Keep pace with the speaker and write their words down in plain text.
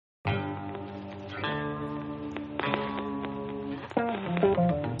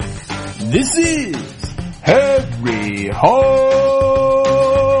This is Harry Hard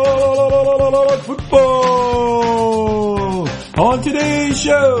Football. On today's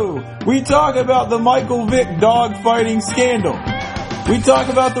show, we talk about the Michael Vick dogfighting scandal. We talk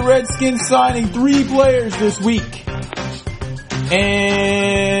about the Redskins signing 3 players this week.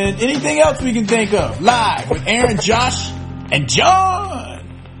 And anything else we can think of. Live with Aaron, Josh, and John.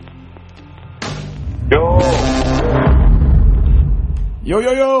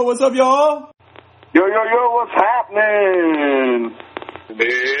 Yo, what's up, y'all? yo, what's happening?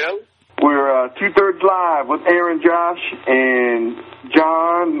 Yeah. We're 2/3 live with Aaron, Josh, and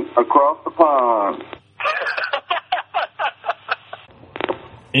John across the pond.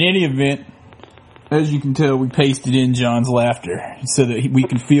 In any event, as you can tell, we pasted in John's laughter so that we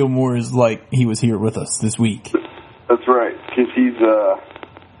can feel more as like he was here with us this week. That's right, because he's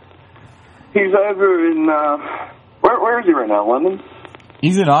over in, where is he right now, London?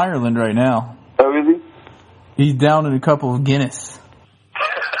 He's in Ireland right now. Oh, is he? He's down in a couple of Guinness.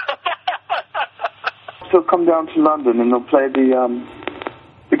 So come down to London and they'll play the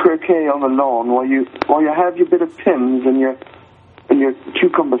croquet on the lawn while you have your bit of Pimm's and your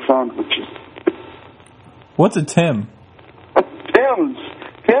cucumber sandwiches. What's a Tim? Pimm's,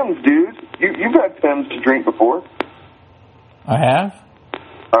 dude. You've had Pimm's to drink before. I have?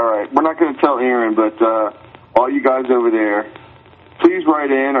 All right, we're not going to tell Aaron, but all you guys over there, please write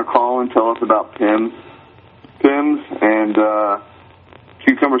in or call and tell us about Pimm's and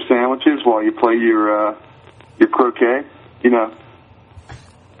cucumber sandwiches while you play your croquet. You know,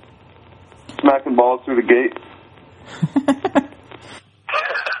 smacking balls through the gate.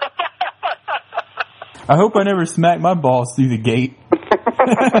 I hope I never smack my balls through the gate.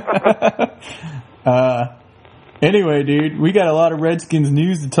 Anyway, dude, we got a lot of Redskins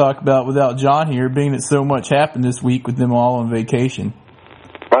news to talk about without John here, being that so much happened this week with them all on vacation.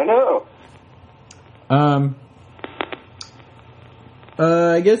 I know.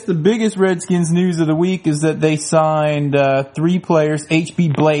 I guess the biggest Redskins news of the week is that they signed 3 players. H.B.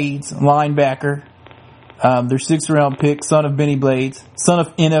 Blades, linebacker. Their 6th round pick, son of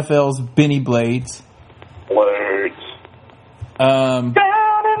NFL's Benny Blades. Blades. Down in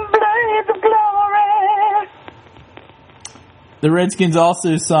blades of glory. The Redskins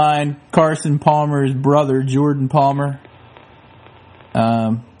also signed Carson Palmer's brother, Jordan Palmer.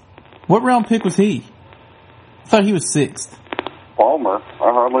 What round pick was he? I thought he was 6th. Palmer?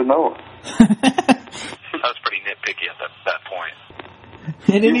 I hardly know it. I was pretty nitpicky at that point.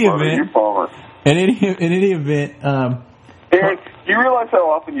 In any event, Palmer. In any event, Aaron, do you realize how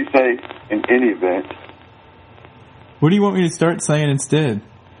often you say "in any event"? What do you want me to start saying instead?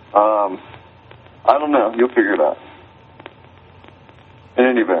 I don't know. You'll figure it out. In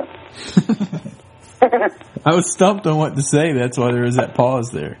any event. I was stumped on what to say. That's why there was that pause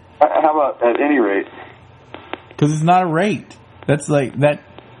there. How about at any rate? Because it's not a rate. That's like that.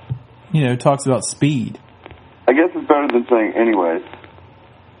 Talks about speed. I guess it's better than saying anyways.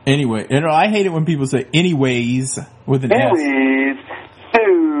 Anyway, I hate it when people say anyways with an anyways, S.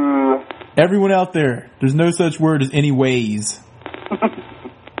 So Everyone out there, there's no such word as anyways.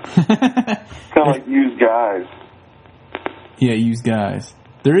 Kind of like use guys. Yeah, use guys.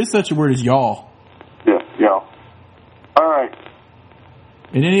 There is such a word as y'all. Yeah, y'all. All right.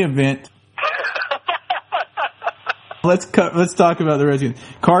 In any event, let's talk about the Redskins.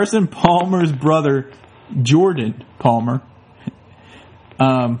 Carson Palmer's brother, Jordan Palmer,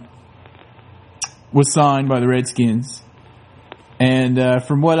 was signed by the Redskins. And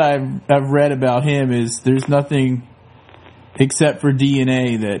from what I've read about him is there's nothing except for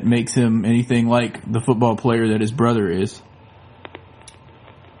DNA that makes him anything like the football player that his brother is.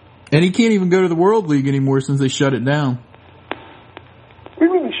 And he can't even go to the World League anymore since they shut it down. We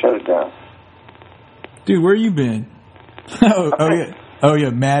really shut it down. Dude, where you been? Oh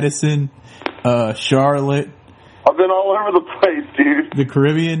yeah, Madison, Charlotte. I've been all over the place, dude. The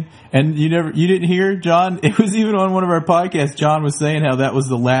Caribbean. And you didn't hear, John? It was even on one of our podcasts. John was saying how that was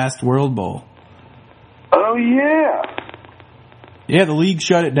the last World Bowl. Oh yeah. Yeah, the league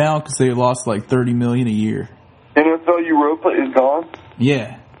shut it down because they lost like $30 million a year. NFL Europa is gone.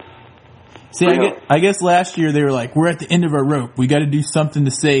 Yeah. See, Really? I guess last year they were like, we're at the end of our rope. We got to do something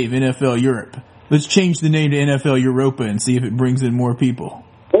to save NFL Europe. Let's change the name to NFL Europa and see if it brings in more people.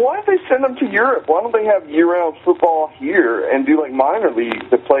 Well, why don't they send them to Europe? Why don't they have year-round football here and do like minor leagues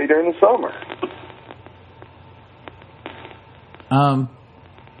that play during the summer?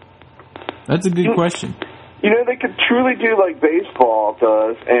 That's a good question. You know, they could truly do like baseball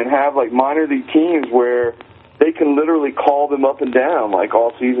does and have like minor league teams where they can literally call them up and down like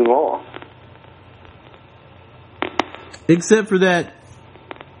all season long. Except for that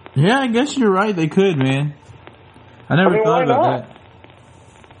Yeah, I guess you're right. They could, man. I never thought about that.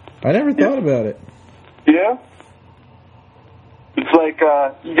 I never thought about it. Yeah. It's like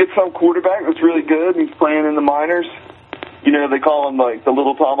you get some quarterback that's really good and he's playing in the minors. You know, they call them like the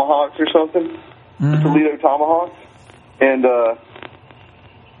Little Tomahawks or something. The Toledo Tomahawks. And,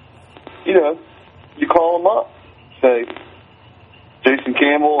 you know, you call them up. Say, Jason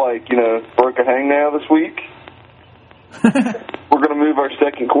Campbell, like, you know, broke a hangnail this week. We're going to move our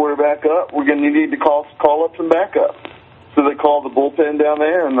second quarterback up. We're going to need to call up some backup. So they call the bullpen down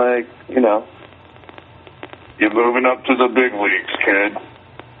there and they, you know, you're moving up to the big leagues, kid.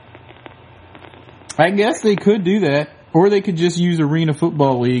 I guess they could do that. Or they could just use Arena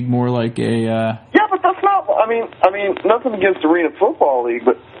Football League more like a... Yeah, but that's not... I mean, nothing against Arena Football League,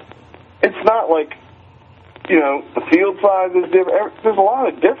 but it's not like, you know, the field size is different. There's a lot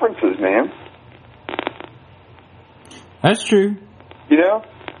of differences, man. That's true. You know?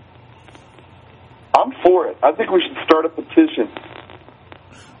 I'm for it. I think we should start a petition.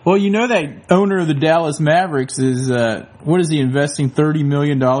 Well, you know that owner of the Dallas Mavericks is, what is he, investing $30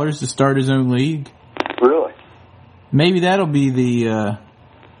 million to start his own league? Really? Maybe that'll be the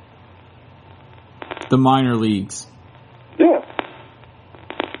minor leagues. Yeah.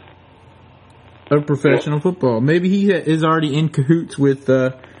 Of professional football. Maybe he is already in cahoots with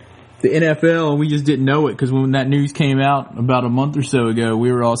the NFL, and we just didn't know it, because when that news came out about a month or so ago,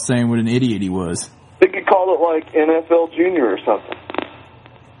 we were all saying what an idiot he was. They could call it like NFL Junior or something.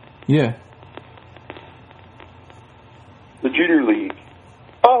 Yeah. The Junior League.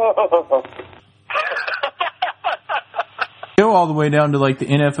 Go all the way down to like the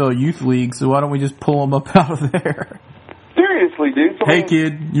NFL Youth League, so why don't we just pull them up out of there? Seriously, dude. Hey,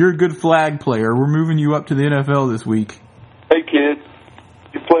 kid, you're a good flag player. We're moving you up to the NFL this week. Hey, kid,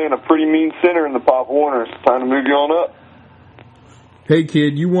 you're playing a pretty mean center in the Pop Warner. It's time to move you on up. Hey,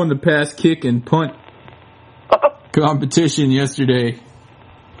 kid, you won the pass, kick, and punt competition yesterday.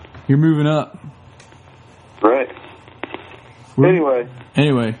 You're moving up. Right. Anyway.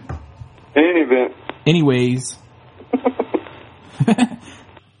 In any event. Anyways.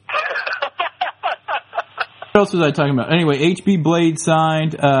 What else was I talking about? Anyway, HB Blade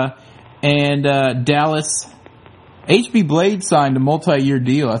signed, and Dallas. HB Blade signed a multi-year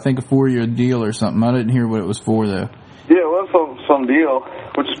deal. I think a 4-year deal or something. I didn't hear what it was for, though. Yeah, well, some deal,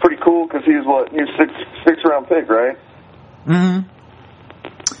 which is pretty cool because he was sixth round pick, right? Mm-hmm.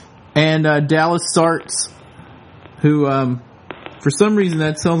 And Dallas Starts, who, for some reason,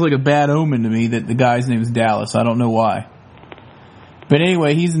 that sounds like a bad omen to me that the guy's name is Dallas. I don't know why. But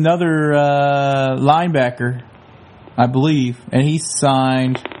anyway, he's another linebacker, I believe, and he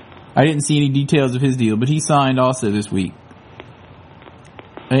signed. I didn't see any details of his deal, but he signed also this week.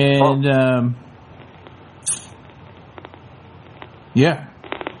 And yeah.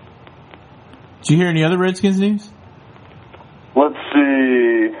 Did you hear any other Redskins news? Let's see.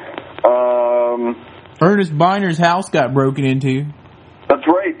 Ernest Biner's house got broken into. That's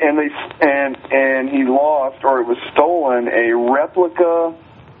right, and he lost, or it was stolen, a replica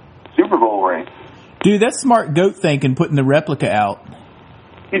Super Bowl ring. Dude, that's smart goat thinking, putting the replica out.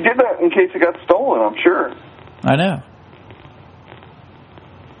 He did that in case it got stolen, I'm sure. I know.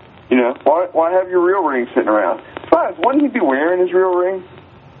 You know, why have your real ring sitting around? Besides, wouldn't he be wearing his real ring?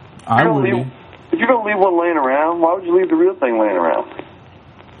 I would be. If you're going to leave one laying around, why would you leave the real thing laying around?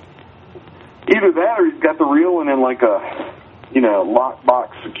 Either that or he's got the real one in like a, you know, lockbox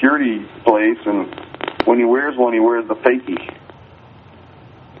security place, and when he wears one, he wears the fakie.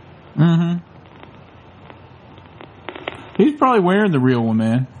 Mm-hmm. He's probably wearing the real one,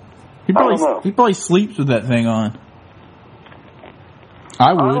 man. He probably sleeps with that thing on.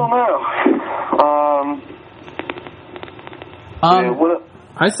 I would. I don't know.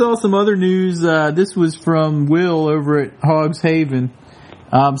 I saw some other news. This was from Will over at Hogs Haven.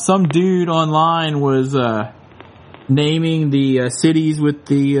 Some dude online was naming the cities with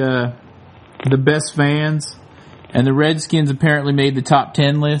the best fans, and the Redskins apparently made the top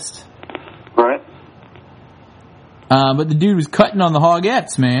 10 list. Right. But the dude was cutting on the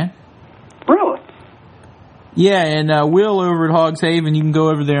Hogettes, man. Really? Yeah, and Will over at Hogs Haven, you can go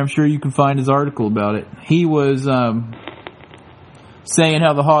over there. I'm sure you can find his article about it. He was saying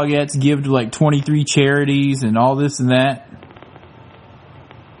how the Hogettes give to like 23 charities and all this and that.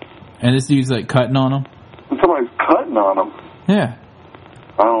 And this dude's like cutting on them. Somebody's cutting on them? Yeah.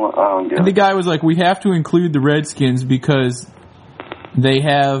 I don't get it. And the guy was like, we have to include the Redskins because they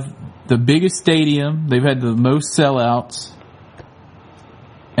have the biggest stadium, they've had the most sellouts,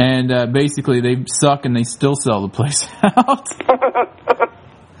 and basically they suck and they still sell the place out.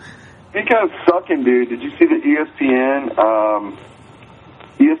 Speaking of sucking, dude, did you see the ESPN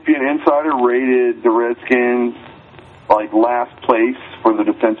ESPN Insider rated the Redskins like last place for the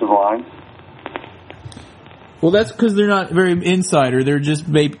defensive line. Well, that's because they're not very insider. They're just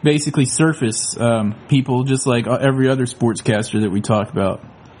basically surface people, just like every other sportscaster that we talk about.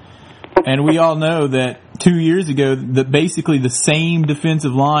 And we all know that 2 years ago, that basically the same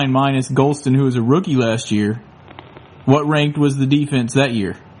defensive line minus Golston, who was a rookie last year, what ranked was the defense that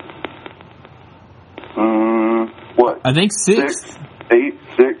year? What? I think sixth. 8,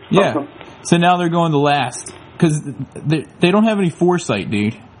 6. Yeah. Something. So now they're going to last because they don't have any foresight,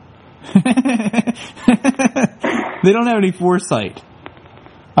 dude. They don't have any foresight.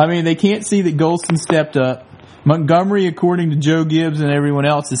 I mean, they can't see that Golston stepped up. Montgomery, according to Joe Gibbs and everyone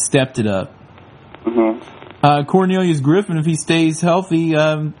else, has stepped it up. Mm-hmm. Cornelius Griffin, if he stays healthy,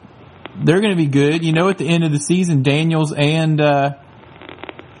 they're going to be good. You know, at the end of the season, Daniels and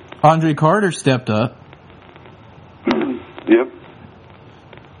Andre Carter stepped up. Yep.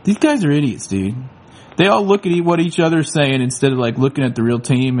 These guys are idiots, dude. They all look at what each other's saying instead of like looking at the real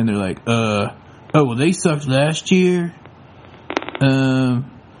team, and they're like, oh, well, they sucked last year.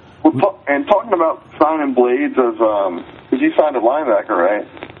 And talking about signing Blades as, because you signed a linebacker, right?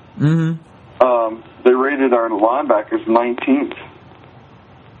 Mm-hmm. They rated our linebackers 19th.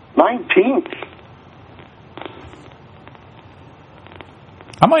 19th.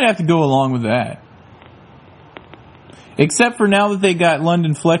 I might have to go along with that. Except for now that they got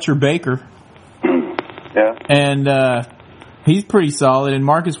London Fletcher Baker. Yeah. And he's pretty solid, and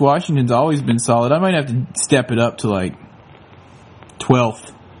Marcus Washington's always been solid. I might have to step it up to like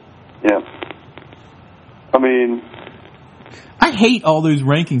 12th. Yeah. I mean, I hate all those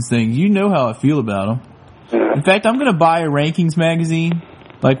rankings things. You know how I feel about them. yeah. In fact, I'm going to buy a rankings magazine,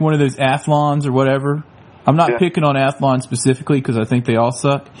 like one of those Athlons or whatever. I'm not picking on Athlon specifically because I think they all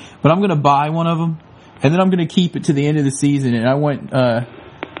suck, but I'm going to buy one of them, and then I'm going to keep it to the end of the season, and I want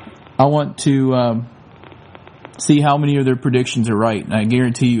to see how many of their predictions are right, and I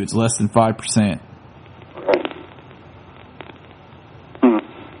guarantee you it's less than 5%.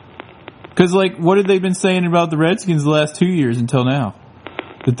 Because, like, what have they been saying about the Redskins the last 2 years until now?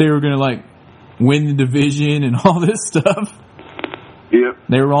 That they were going to, like, win the division and all this stuff. Yep.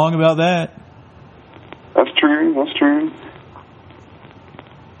 They were wrong about that. That's true. That's true.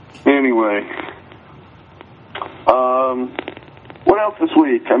 Anyway. What else this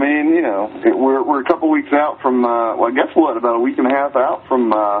week? I mean, you know, we're a couple weeks out from, well, I guess what, about a week and a half out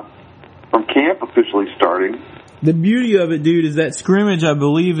from camp officially starting. The beauty of it, dude, is that scrimmage, I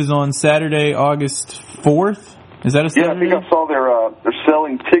believe, is on Saturday, August 4th. Is that a Saturday? Yeah, I think I saw they're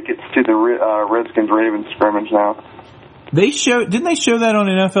selling tickets to the Redskins-Ravens scrimmage now. Didn't they show that on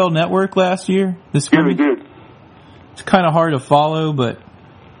NFL Network last year? The scrimmage? Yeah, they did. It's kind of hard to follow, but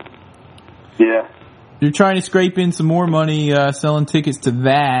yeah, they're trying to scrape in some more money selling tickets to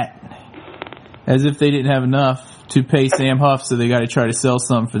that, as if they didn't have enough to pay Sam Huff, so they got to try to sell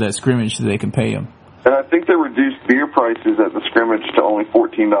some for that scrimmage so they can pay him. And I think they reduced beer prices at the scrimmage to only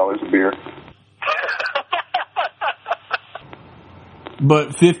 $14 a beer.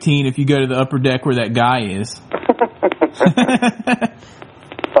 But 15 if you go to the upper deck where that guy is.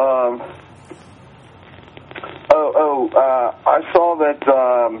 I saw that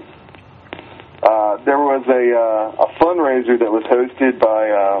there was a fundraiser that was hosted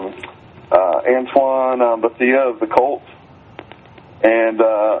by Antoine Bethea of the Colts, and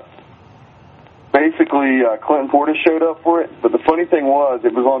basically Clinton Portis showed up for it. But the funny thing was,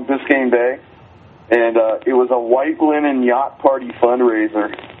 it was on Biscayne Bay, and it was a white linen yacht party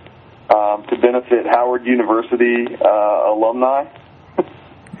fundraiser to benefit Howard University alumni.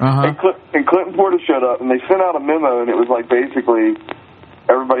 Uh-huh. And Clinton Portis showed up, and they sent out a memo, and it was like basically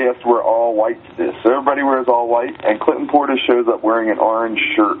everybody has to wear all white to this. So everybody wears all white, and Clinton Portis shows up wearing an orange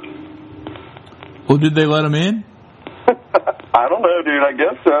shirt. Well, did they let him in? I don't know, dude. I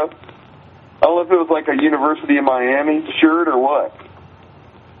guess so. I don't know if it was like a University of Miami shirt or what.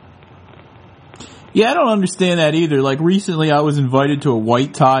 Yeah, I don't understand that either. Like, recently I was invited to a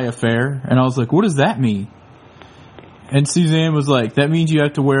white tie affair, and I was like, what does that mean? And Suzanne was like, that means you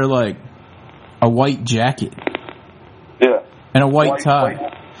have to wear, like, a white jacket. Yeah. And a white tie.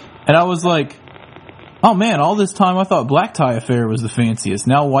 White. And I was like, oh, man, all this time I thought black tie affair was the fanciest.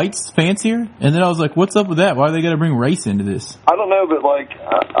 Now white's fancier? And then I was like, what's up with that? Why are they got to bring race into this? I don't know, but, like,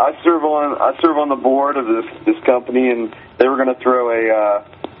 I serve on the board of this company, and they were going to throw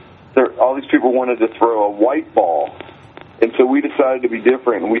all these people wanted to throw a white ball. And so we decided to be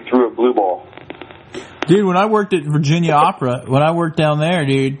different, and we threw a blue ball. Dude, when I worked at Virginia Opera, when I worked down there,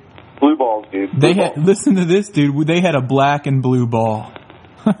 dude. Blue balls, dude. They had, listen to this, dude. They had a black and blue ball.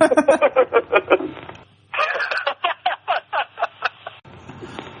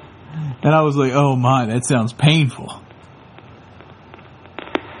 And I was like, oh my, that sounds painful.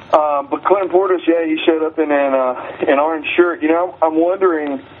 But Clinton Portis, yeah, he showed up in an orange shirt. You know, I'm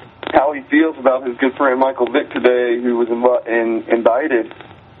wondering how he feels about his good friend Michael Vick today, who was indicted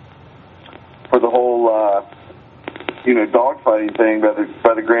for the whole, dogfighting thing by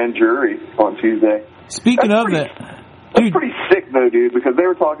the grand jury on Tuesday. Speaking of that, that's pretty sick, though, dude, because they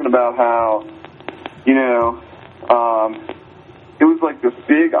were talking about how, it was like this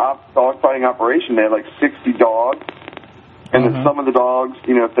big dogfighting operation. They had like 60 dogs, and then some of the dogs,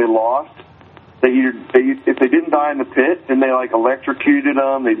 if they lost, if they didn't die in the pit, then they like electrocuted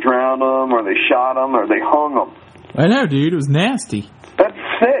them, they drowned them, or they shot them, or they hung them. I know, dude. It was nasty. That's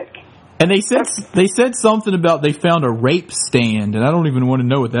sick. And they said something about they found a rape stand, and I don't even want to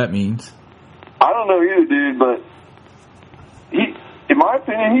know what that means. I don't know either, dude, but in my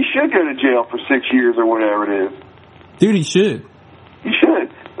opinion, he should go to jail for 6 years or whatever it is. Dude, he should. He should.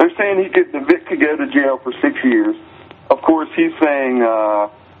 They're saying Vic could go to jail for 6 years. Of course, he's saying,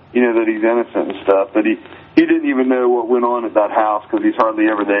 that he's innocent and stuff, but he didn't even know what went on at that house because he's hardly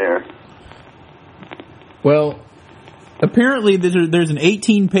ever there. Well, apparently there's an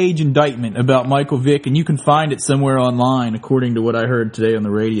 18-page indictment about Michael Vick, and you can find it somewhere online, according to what I heard today on the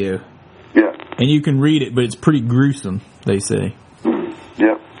radio. Yeah. And you can read it, but it's pretty gruesome, they say.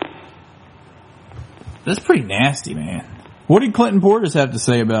 Yep. That's pretty nasty, man. What did Clinton Portis have to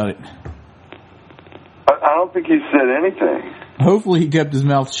say about it? I don't think he said anything. Hopefully he kept his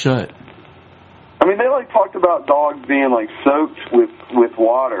mouth shut. I mean, they talked about dogs being soaked with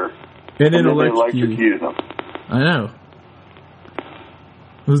water, and then they electrocuted them. I know.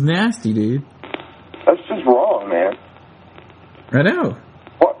 It was nasty, dude. That's just wrong, man. I know.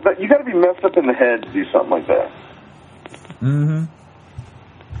 But you got to be messed up in the head to do something like that. Mm-hmm.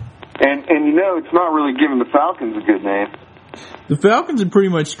 And it's not really giving the Falcons a good name. The Falcons are pretty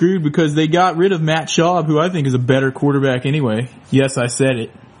much screwed because they got rid of Matt Schaub, who I think is a better quarterback anyway. Yes, I said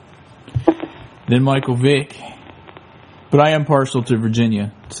it. Than Michael Vick. But I am partial to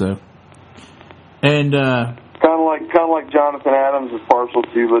Virginia, so. And kind of like Jonathan Adams is partial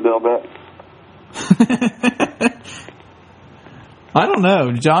to Liddell Bet. I don't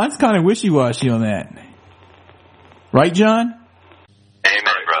know. John's kind of wishy-washy on that. Right, John?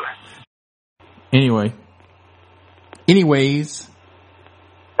 Amen, brother. Anyways.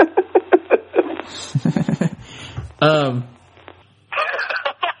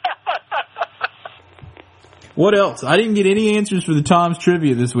 What else? I didn't get any answers for the Tom's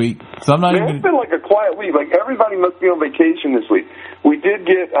Trivia this week, so I'm not even. It's been like a quiet week. Like everybody must be on vacation this week. We did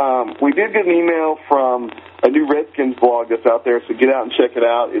get an email from a new Redskins blog that's out there, so get out and check it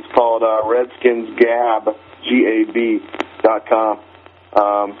out. It's called RedskinsGab, GAB.com,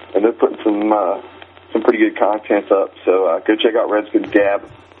 and they're putting some pretty good content up. So go check out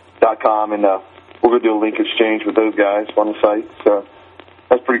RedskinsGab.com, and we're going to do a link exchange with those guys on the site. So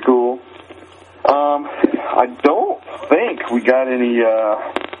that's pretty cool. I don't think we got any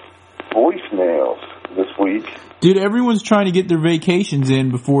voicemails this week. Dude, everyone's trying to get their vacations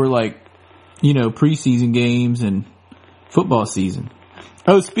in before, preseason games and football season.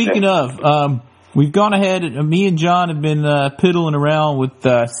 Oh, speaking of, we've gone ahead, me and John have been piddling around with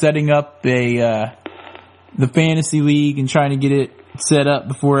setting up the fantasy league and trying to get it set up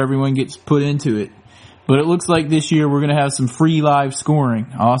before everyone gets put into it. But it looks like this year we're going to have some free live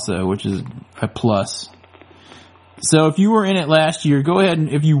scoring also, which is a plus. So if you were in it last year, go ahead and,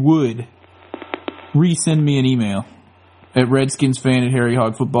 if you would, resend me an email at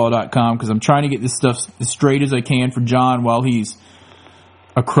redskinsfan@harryhogfootball.com because I'm trying to get this stuff as straight as I can for John while he's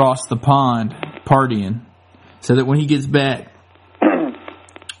across the pond partying so that when he gets back,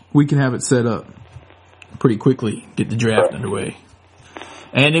 we can have it set up pretty quickly, get the draft underway.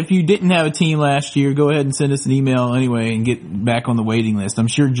 And if you didn't have a team last year, go ahead and send us an email anyway and get back on the waiting list. I'm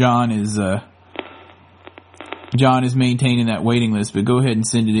sure John is maintaining that waiting list, but go ahead and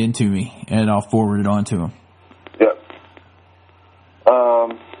send it in to me, and I'll forward it on to him. Yep.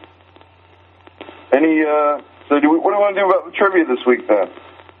 So what do you want to do about the trivia this week, then?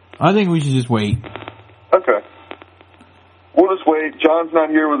 I think we should just wait. Okay. We'll just wait. John's not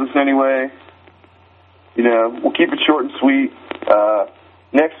here with us anyway. We'll keep it short and sweet.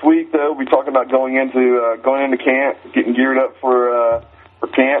 Next week, though, we'll be talking about going into camp, getting geared up for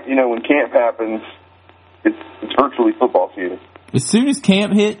camp. When camp happens, it's virtually football season. As soon as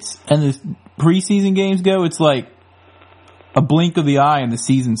camp hits and the preseason games go, it's like a blink of the eye and the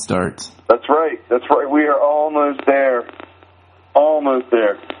season starts. That's right. We are almost there.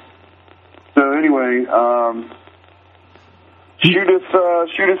 So anyway, shoot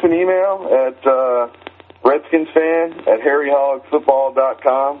us an email at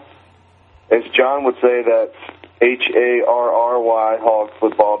RedskinsFan@HarryHogFootball.com. As John would say, that's HARRY,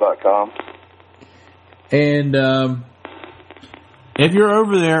 hogfootball.com. And if you're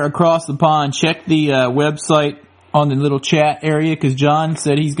over there across the pond, check the website on the little chat area, because John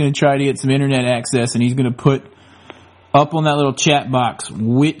said he's going to try to get some internet access, and he's going to put up on that little chat box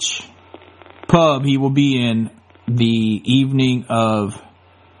which pub he will be in the evening of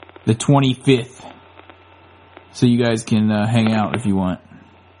the 25th. So you guys can hang out if you want.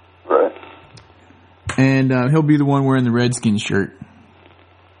 Right. And he'll be the one wearing the Redskins shirt.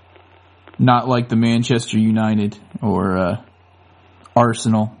 Not like the Manchester United or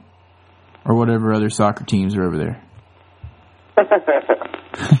Arsenal or whatever other soccer teams are over there.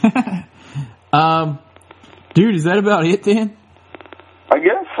 Dude, is that about it then? I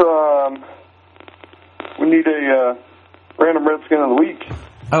guess we need a random Redskin of the week.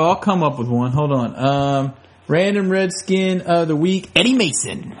 Oh, I'll come up with one. Hold on. Random Redskin of the week. Eddie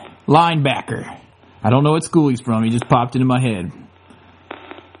Mason, linebacker. I don't know what school he's from. He just popped into my head.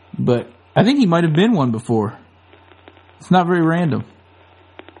 But I think he might have been one before. It's not very random.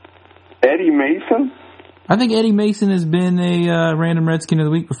 Eddie Mason? I think Eddie Mason has been a random Redskin of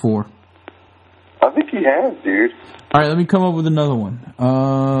the week before. I think he has, dude. All right, let me come up with another one.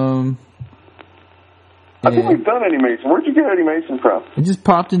 I think we've done Eddie Mason. Where'd you get Eddie Mason from? It just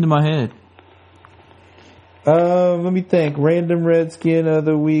popped into my head. Let me think. Random Redskin of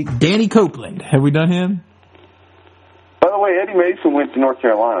the week. Danny Copeland. Have we done him? By the way, Eddie Mason went to North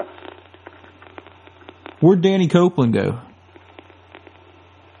Carolina. Where'd Danny Copeland go?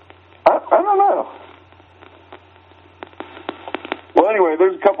 I don't know. Well, anyway,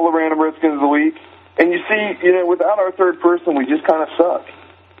 there's a couple of random Redskins of the week. And you see, without our third person, we just kind of suck.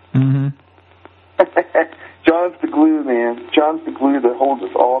 Mm-hmm. John's the glue, man. John's the glue that holds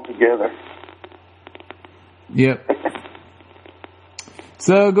us all together. Yep.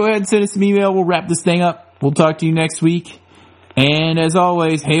 So go ahead and send us some email. We'll wrap this thing up. We'll talk to you next week. And as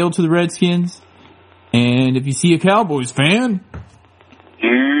always, hail to the Redskins. And if you see a Cowboys fan,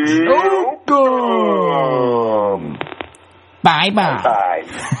 Welcome. Bye-bye.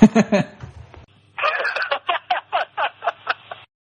 Bye.